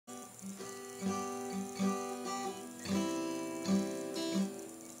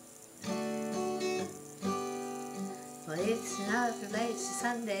It's another lazy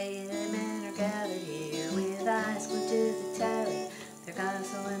Sunday, and men are gathered here with eyes glued to the telly. They're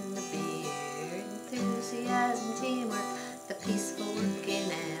guzzling the beer, enthusiasm, teamwork, the peaceful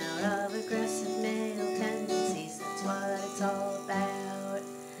working out of aggressive male tendencies. That's what it's all about.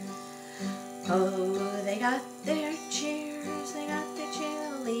 Oh, they got their cheers, they got their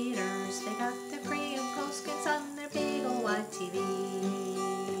cheerleaders, they got their pre and post games on their big old white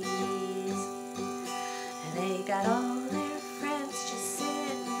TVs. And they got all their friends just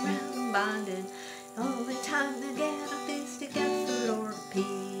sitting around and bonding. The only time they get up is to get food or to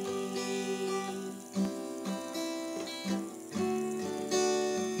pee.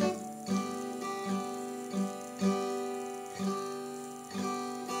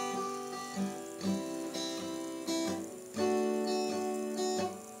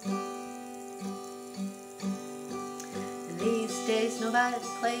 These days nobody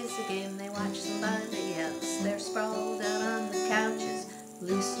plays the game, they watch somebody else. They're sprawled out on the couches,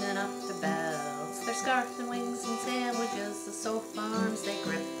 loosening up their belts. They're scarfing wings and sandwiches, the sofa arms they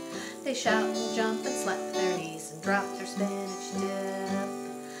grip. They shout and jump and slap their knees and drop their spinach dip.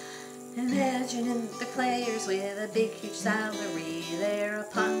 Imagining the players with a big huge salary. They're a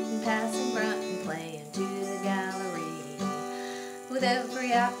punting, passing, grunting, playing to the gallery. With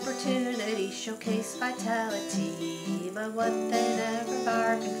every opportunity showcase vitality, but what they never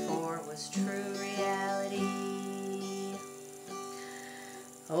bargained for was true reality.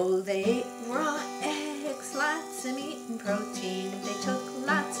 Oh, they ate raw eggs, lots of meat and protein. They took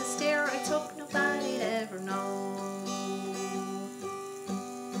lots of steroids, hope nobody'd ever know.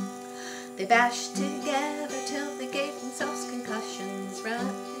 They bashed together till they gave themselves concussions,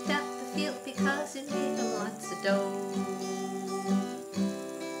 running down the field because it made them lots of dough.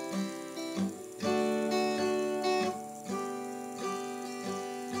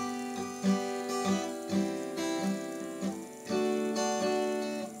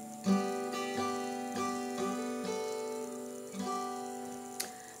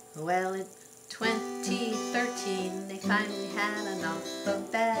 Well, in 2013, they finally had enough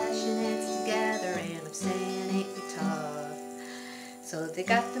of bashing heads together and of saying ain't we tough. So they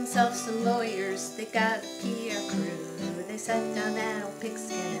got themselves some lawyers, they got a PR crew. They sat down that old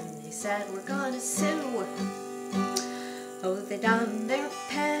pigskin, they said we're gonna sue. Oh, they donned their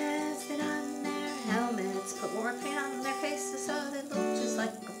pads, they donned their helmets, put war paint on their faces so they looked just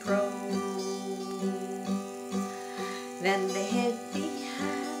like a pro. Then they hid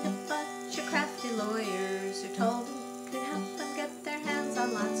behind a bunch of crafty lawyers who told them could help them get their hands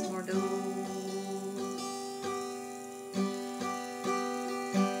on lots more dough.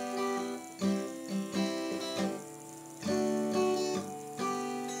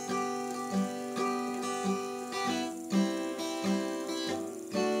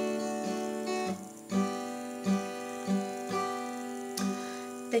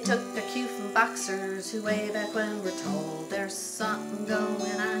 They took their cue from boxers who way back when were told there's something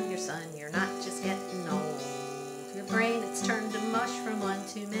going on here, son, you're not just getting old. Your brain, it's turned to mush from one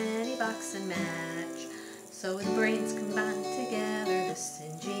too many boxing match. So with brains combined together, this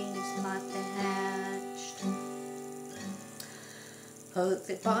ingenious plot they hatched. Oh,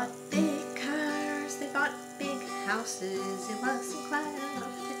 they bought big cars, they bought big houses. It wasn't quite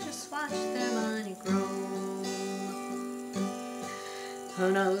enough to just watch their money grow. Oh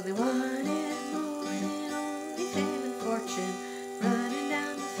no, they wanted more than only fame and fortune.